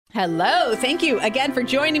Hello. Thank you again for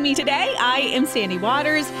joining me today. I am Sandy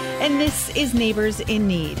Waters, and this is Neighbors in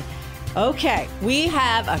Need. Okay, we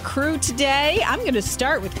have a crew today. I'm going to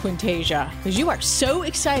start with Quintasia, because you are so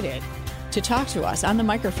excited to talk to us on the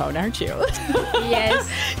microphone, aren't you? Yes.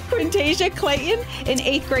 Quintasia Clayton, an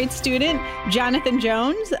 8th grade student, Jonathan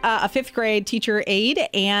Jones, a 5th grade teacher aide,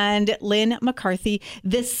 and Lynn McCarthy,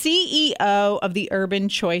 the CEO of the Urban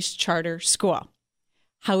Choice Charter School.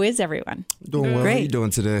 How is everyone? Doing well. Great. How are you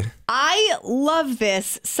doing today? I love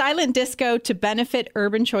this silent disco to benefit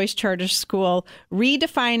Urban Choice Charter School,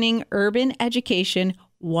 redefining urban education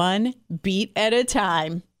one beat at a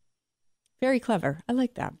time. Very clever. I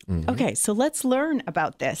like that. Mm-hmm. Okay, so let's learn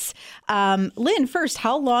about this. Lynn, first,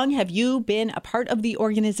 how long have you been a part of the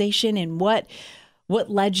organization, and what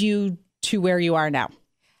led you to where you are now?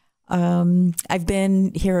 I've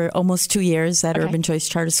been here almost 2 years at Urban Choice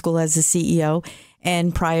Charter School as the CEO.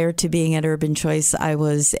 And prior to being at Urban Choice, I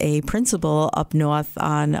was a principal up north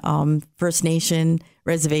on First Nation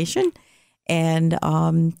reservation and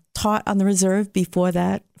taught on the reserve before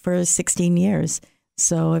that for 16 years.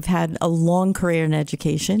 So I've had a long career in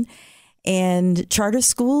education. And charter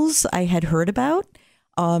schools I had heard about,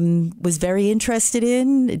 was very interested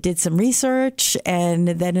in, did some research, and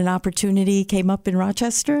then an opportunity came up in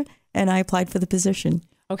Rochester, and I applied for the position.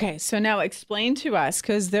 Okay, so now explain to us,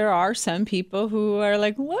 because there are some people who are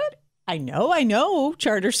like, what? I know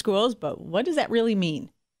charter schools, but what does that really mean?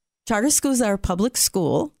 Charter schools are a public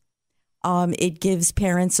school. It gives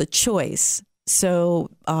parents a choice. So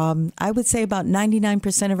I would say about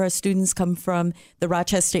 99% of our students come from the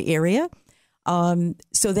Rochester area.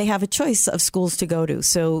 So they have a choice of schools to go to.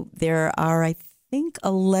 So there are, I think,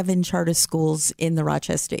 11 charter schools in the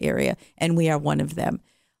Rochester area, and we are one of them.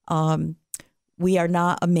 We are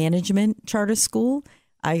not a management charter school.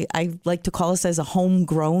 I like to call us as a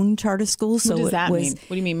homegrown charter school. So what does that mean? What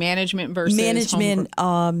do you mean, management versus management?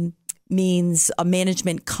 Means a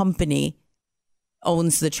management company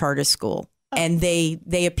owns the charter school, and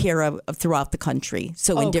they appear throughout the country.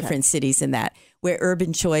 So in different cities, in that where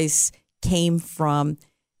Urban Choice came from,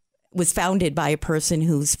 was founded by a person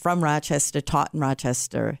who's from Rochester, taught in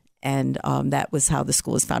Rochester, and that was how the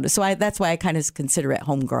school was founded. So that's why I kind of consider it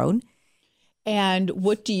homegrown. And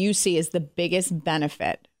what do you see as the biggest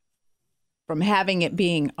benefit from having it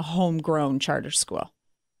being a homegrown charter school?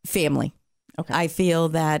 Family. Okay. I feel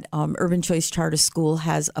that Urban Choice Charter School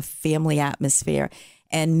has a family atmosphere,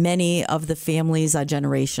 and many of the families are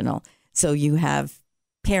generational. So you have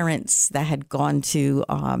parents that had gone to,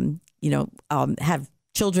 have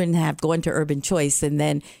children have gone to Urban Choice, and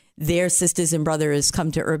then their sisters and brothers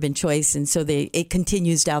come to Urban Choice, and so it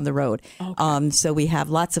continues down the road. Okay. So we have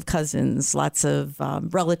lots of cousins, lots of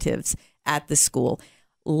relatives at the school,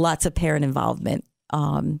 lots of parent involvement.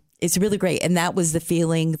 It's really great. And that was the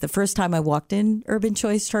feeling the first time I walked in Urban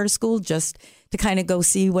Choice Charter School, just to kind of go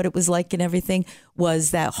see what it was like and everything,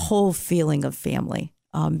 was that whole feeling of family,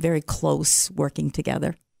 very close, working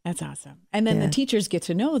together. That's awesome. And then the teachers get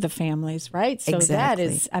to know the families, right? So exactly.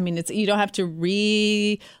 That is, you don't have to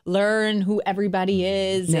relearn who everybody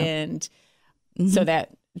is, and so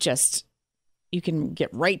that just, you can get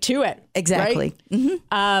right to it. Exactly. Right?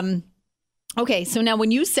 Mm-hmm. Okay, so now when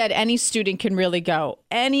you said any student can really go,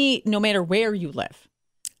 no matter where you live,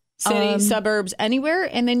 city, suburbs, anywhere,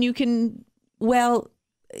 and then you can... Well,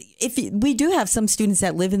 we do have some students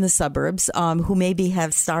that live in the suburbs who maybe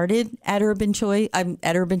have started at Urban Choice,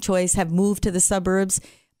 have moved to the suburbs,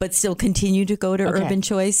 but still continue to go to Urban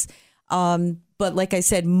Choice. But like I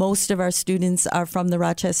said, most of our students are from the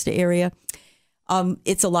Rochester area.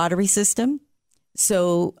 It's a lottery system.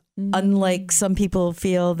 So unlike some people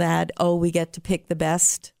feel that, we get to pick the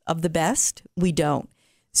best of the best, we don't.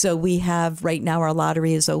 So we have, right now, our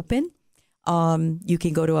lottery is open. You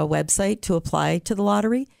can go to our website to apply to the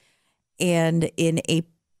lottery. And in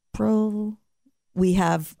April, we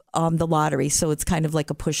have the lottery. So it's kind of like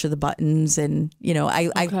a push of the buttons. And,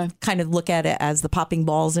 I kind of look at it as the popping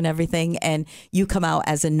balls and everything. And you come out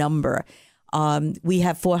as a number. We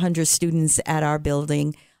have 400 students at our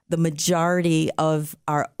building. The majority of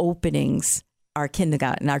our openings are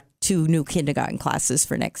kindergarten, our 2 new kindergarten classes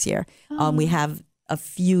for next year. We have a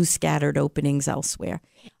few scattered openings elsewhere.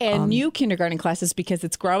 And new kindergarten classes, because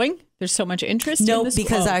it's growing? There's so much interest in this? No,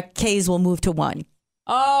 because our Ks will move to 1.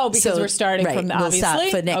 Oh, because we're starting from the, obviously? We'll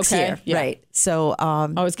start for next year, right. So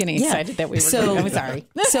I was getting excited that we were going. I'm sorry.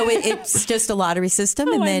 So it's just a lottery system,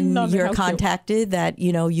 and then you're contacted that,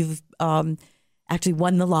 you've actually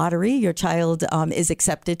won the lottery. Your child is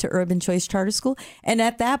accepted to Urban Choice Charter School. And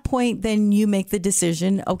at that point, then you make the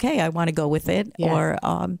decision, okay, I want to go with it. Yeah.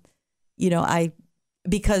 Or,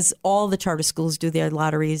 because all the charter schools do their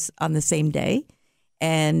lotteries on the same day.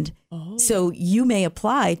 And so you may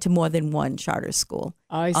apply to more than one charter school.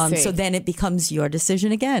 I see. So then it becomes your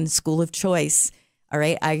decision again, school of choice. All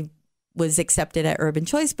right. I was accepted at Urban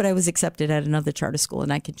Choice, but I was accepted at another charter school,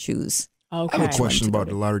 and I could choose. Okay. I have a question about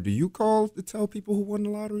the lottery. Do you call to tell people who won the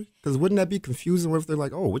lottery? Because wouldn't that be confusing? What if they're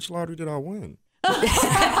like, oh, which lottery did I win?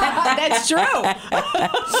 That's true.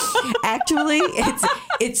 Actually,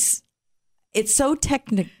 it's so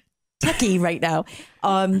techie right now.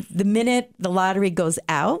 The minute the lottery goes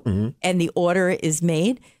out and the order is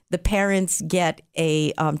made, the parents get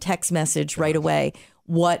a text message right away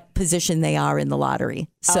what position they are in the lottery.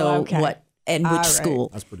 So what and which school.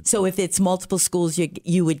 That's pretty cool. So if it's multiple schools,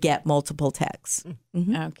 you would get multiple texts.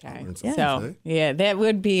 Okay. So that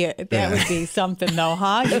would be something though,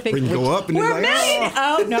 huh? You think we can go up and we're like, million.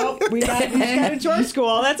 Oh no, we got a choice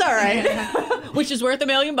school. That's all right. Which is worth $1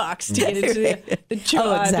 million to get into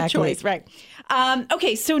the choice, right?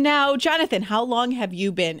 Okay, so now, Jonathan, how long have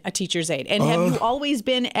you been a teacher's aide, and have you always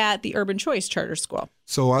been at the Urban Choice Charter School?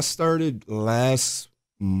 So I started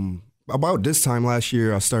about this time last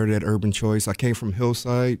year. I started at Urban Choice. I came from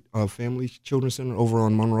Hillside Family Children's Center over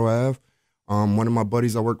on Monroe Ave. One of my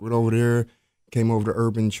buddies I worked with over there came over to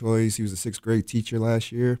Urban Choice. He was a 6th grade teacher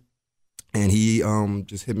last year. And he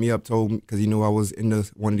just hit me up, told me, because he knew I was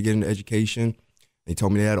wanted to get into education. He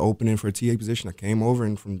told me they had an opening for a TA position. I came over,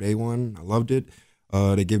 and from day one, I loved it.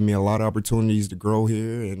 They give me a lot of opportunities to grow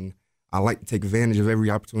here, and I like to take advantage of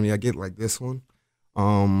every opportunity I get, like this one.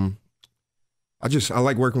 I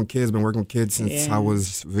like working with kids. Been working with kids since I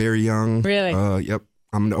was very young. Really? Yep.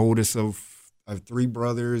 I'm the oldest I have 3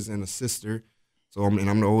 brothers and a sister. So I'm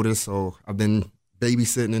the oldest. So I've been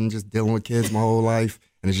babysitting and just dealing with kids my whole life.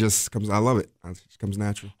 And it just comes, I love it. It just comes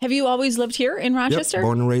natural. Have you always lived here in Rochester? Yep,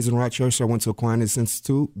 born and raised in Rochester. I went to Aquinas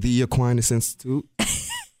Institute, the Aquinas Institute.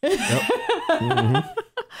 Yep.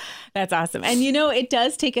 That's awesome. And it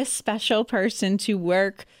does take a special person to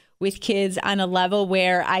work with kids on a level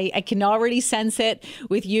where I can already sense it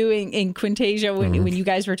with you and Quintasia when you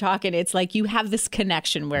guys were talking. It's like you have this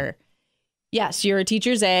connection where, yes, you're a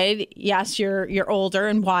teacher's aide. Yes, you're older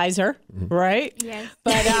and wiser, right? Yes.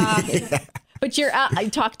 But but you're I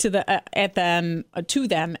talk to them at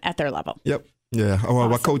their level. Yep. Yeah. Oh,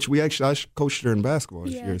 well, awesome. I coached her in basketball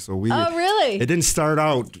this year. So really? It didn't start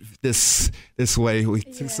out this way. We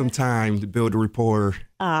took some time to build a rapport.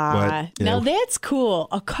 Now that's cool.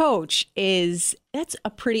 A coach that's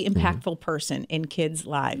a pretty impactful person in kids'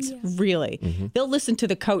 lives. Yeah. Really. They'll listen to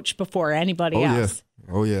the coach before anybody else.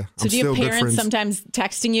 Yeah. Oh, yeah. So do your parents sometimes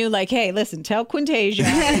texting you like, hey, listen, tell Quintasia.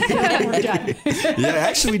 We're done. Yeah,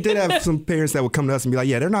 actually, we did have some parents that would come to us and be like,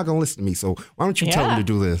 yeah, they're not going to listen to me, so why don't you tell them to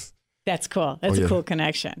do this? That's cool. That's a cool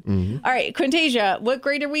connection. All right, Quintasia, what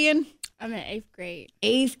grade are we in? I'm in 8th grade.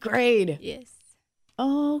 8th grade? Yes.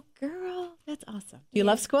 Oh, girl, that's awesome. Do you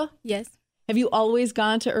love school? Yes. Have you always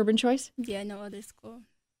gone to Urban Choice? Yeah, no other school.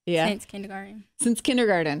 Yeah. Since kindergarten. Since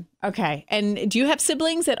kindergarten. Okay. And do you have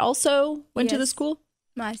siblings that also went to the school?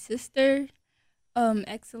 My sister,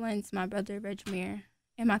 Excellence, my brother, Regimere,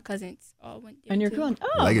 and my cousins all went there. And you're going,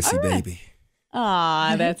 legacy baby.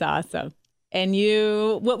 Aw, that's awesome. And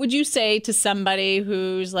what would you say to somebody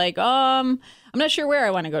who's like, I'm not sure where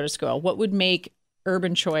I want to go to school? What would make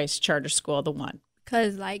Urban Choice Charter School the one?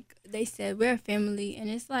 Because like they said, we're a family, and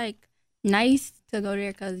it's like nice to go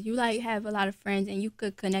there because you like have a lot of friends and you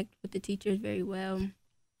could connect with the teachers very well.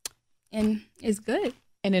 And it's good.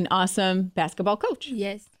 And an awesome basketball coach.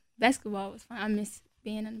 Yes. Basketball was fun. I miss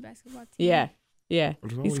being on the basketball team. Yeah.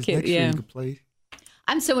 These kids, you could play.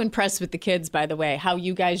 I'm so impressed with the kids, by the way, how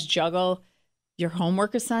you guys juggle your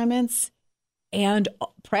homework assignments and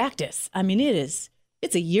practice. I mean, it's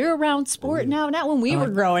a year-round sport now, not when we were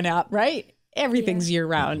growing up, right? Everything's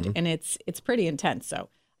year-round, and it's pretty intense. So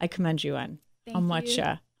I commend you on how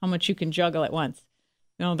much you can juggle at once.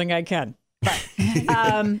 I don't think I can.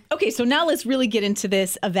 But, okay, so now let's really get into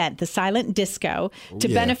this event, the Silent Disco, to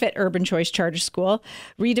benefit Urban Choice Charter School,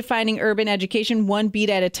 redefining urban education one beat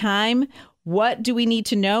at a time. What do we need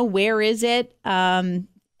to know? Where is it?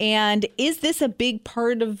 And is this a big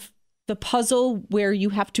part of the puzzle where you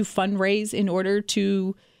have to fundraise in order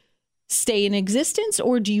to stay in existence,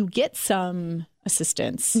 or do you get some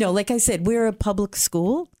assistance? No, like I said, we're a public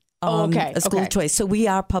school. A school of choice. So we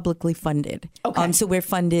are publicly funded. Okay. So we're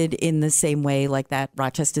funded in the same way like that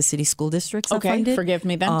Rochester City School Districts are funded. Forgive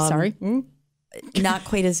me then. Sorry. Not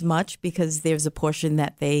quite as much because there's a portion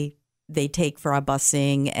that they take for our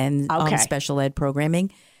busing and special ed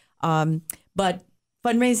programming. But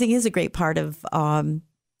fundraising is a great part of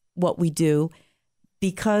what we do.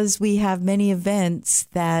 because we have many events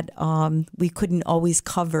that we couldn't always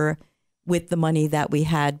cover with the money that we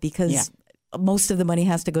had, because most of the money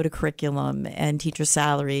has to go to curriculum and teacher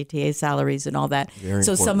salary, TA salaries, and all that. Very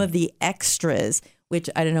so important. some of the extras, which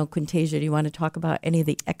I don't know, Quintasia, do you want to talk about any of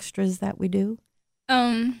the extras that we do?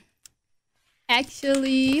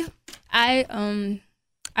 Actually, I'm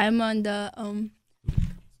on the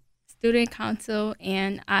student council,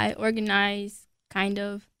 and I organize kind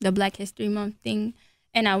of the Black History Month thing.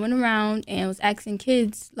 And I went around and was asking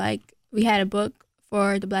kids, like, we had a book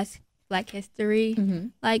for the Black History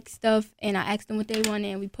like stuff, and I asked them what they wanted,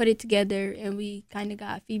 and we put it together, and we kind of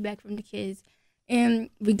got feedback from the kids, and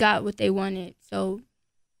we got what they wanted. So,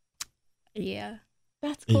 yeah.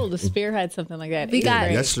 That's cool to spearhead something like that. We got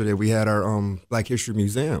Yesterday we had our Black History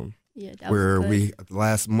Museum. Yeah, that where was good.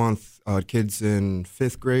 last month, kids in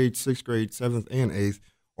 5th grade, 6th grade, 7th, and 8th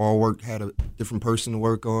all had a different person to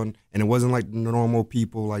work on. And it wasn't like the normal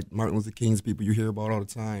people, like Martin Luther King's people you hear about all the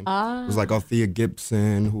time. It was like Althea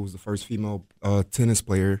Gibson, who was the first female tennis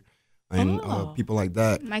player, and people like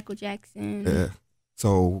that. Michael Jackson. Yeah.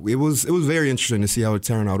 So it was very interesting to see how it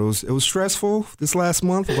turned out. It was stressful this last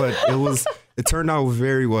month, but it turned out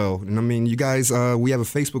very well. And I mean, you guys, we have a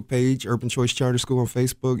Facebook page, Urban Choice Charter School on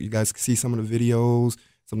Facebook. You guys can see some of the videos,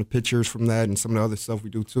 some of the pictures from that, and some of the other stuff we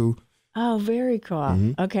do too. Oh, very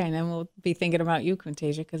cool. Okay, and then we'll be thinking about you,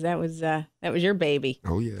 Quintasia, because that was your baby.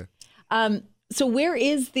 Oh yeah. So where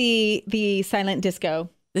is the silent disco?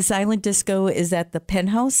 The silent disco is at the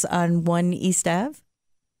Penthouse on 1 East Ave.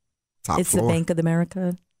 It's Floor. the Bank of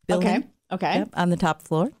America building. Okay. Yep, on the top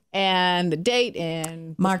floor. And the date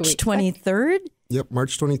and March 23rd. Yep,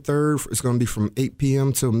 March 23rd. It's going to be from 8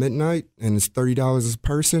 p.m. till midnight, and it's $30 a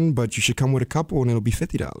person, but you should come with a couple, and it'll be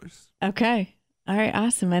 $50. Okay. All right,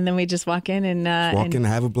 awesome. And then we just walk in and walk in,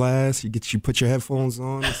 have a blast. You put your headphones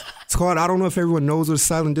on. It's called, I don't know if everyone knows what a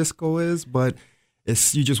silent disco is, but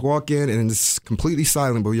you just walk in and it's completely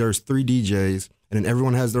silent, but there's 3 DJs, and then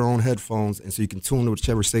everyone has their own headphones, and so you can tune to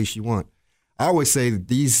whichever station you want. I always say that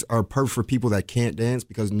these are perfect for people that can't dance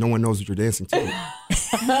because no one knows what you're dancing to.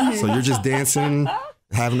 So you're just dancing,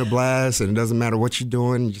 having a blast, and it doesn't matter what you're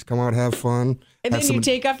doing. You just come out, have fun. And then you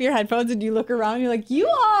take off your headphones and you look around and you're like, you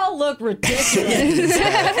all look ridiculous.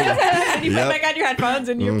 And you put back on your headphones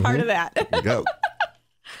and you're part of that. Yep.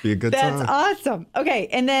 Be a good time. That's awesome. Okay.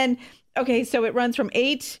 And then, so it runs from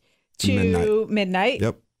 8 to midnight.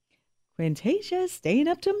 Yep. Quintasia staying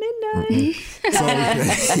up to midnight.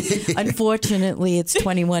 Unfortunately, it's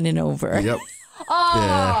 21 and over. Yep.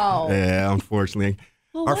 Oh. Yeah, unfortunately.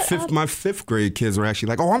 Well, my 5th grade kids were actually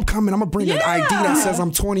like, oh, I'm coming. I'm going to bring an ID that says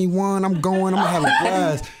I'm 21. I'm going. I'm going to have a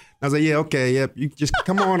blast. I was like, yeah, okay. Yep. You just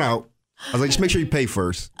come on out. I was like, just make sure you pay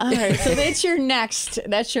first. All right. So that's your next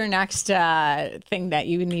thing that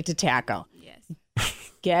you need to tackle. Yes.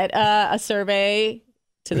 Get a survey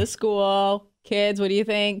to the school. Kids, what do you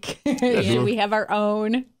think? Sure. We have our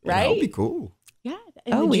own, right? That would be cool. Yeah.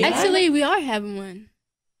 Actually, we are having one.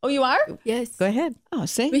 Oh, you are? Yes. Go ahead. Oh,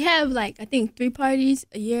 see? We have I think 3 parties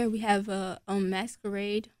a year. We have a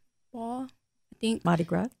masquerade ball, I think. Mardi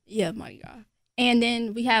Gras? Yeah, Mardi Gras. And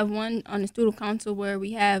then we have one on the student council where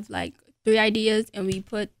we have 3 ideas and we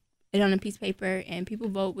put it on a piece of paper and people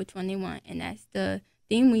vote which one they want. And that's the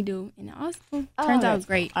theme we do. And it also turns out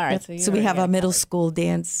great. All right. Yep. So we have a middle school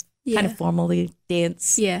dance, kind of formally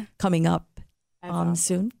dance coming up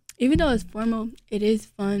soon. Even though it's formal, it is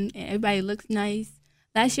fun and everybody looks nice.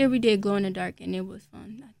 Last year we did glow in the dark and it was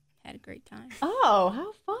fun. I had a great time. Oh,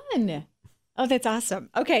 how fun. Oh, that's awesome.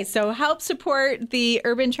 Okay, so help support the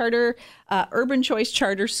Urban Choice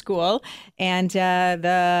Charter School and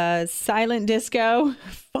the Silent Disco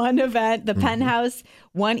fun event, the Penthouse,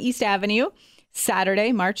 1 East Avenue,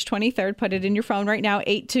 Saturday, March 23rd. Put it in your phone right now,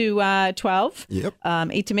 8 to 12. Yep.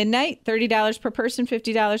 8 to midnight, $30 per person,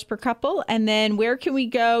 $50 per couple. And then where can we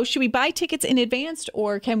go? Should we buy tickets in advance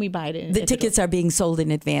or can we buy it in The tickets are being sold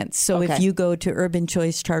in advance. So if you go to Urban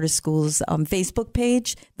Choice Charter School's Facebook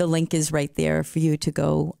page, the link is right there for you to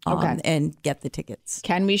go and get the tickets.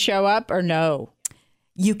 Can we show up or no?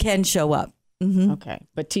 You can show up. Mm-hmm. Okay.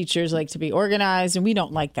 But teachers like to be organized, and we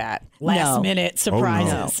don't like that. Last minute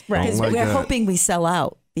surprises. No. Right. Because we're hoping we sell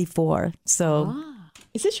out before. So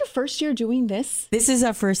Is this your first year doing this? this is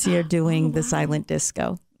our first year doing the silent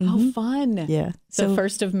disco. How fun. Yeah. So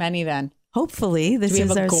first of many then. Hopefully this Do we is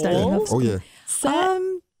have a our starting goal? of school. Oh, yeah.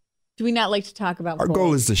 Do we not like to talk about Our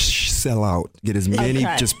goal is to sell out, get as many,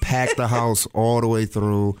 just pack the house all the way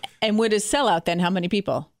through. And what is sellout then? How many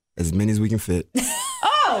people? As many as we can fit.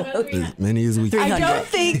 Oh, No. As many as we can. I don't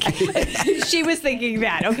think she was thinking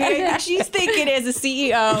that, okay? She's thinking as a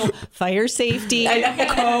CEO, fire safety,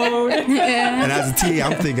 code. And as a TA,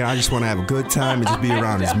 I'm thinking I just want to have a good time and just be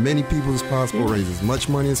around as many people as possible, raise as much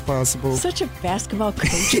money as possible. Such a basketball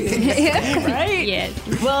coach, right? Yes.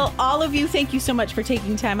 Well, all of you, thank you so much for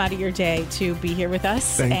taking time out of your day to be here with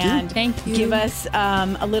us and Thank you. give us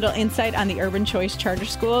a little insight on the Urban Choice Charter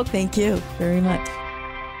School. Thank you very much.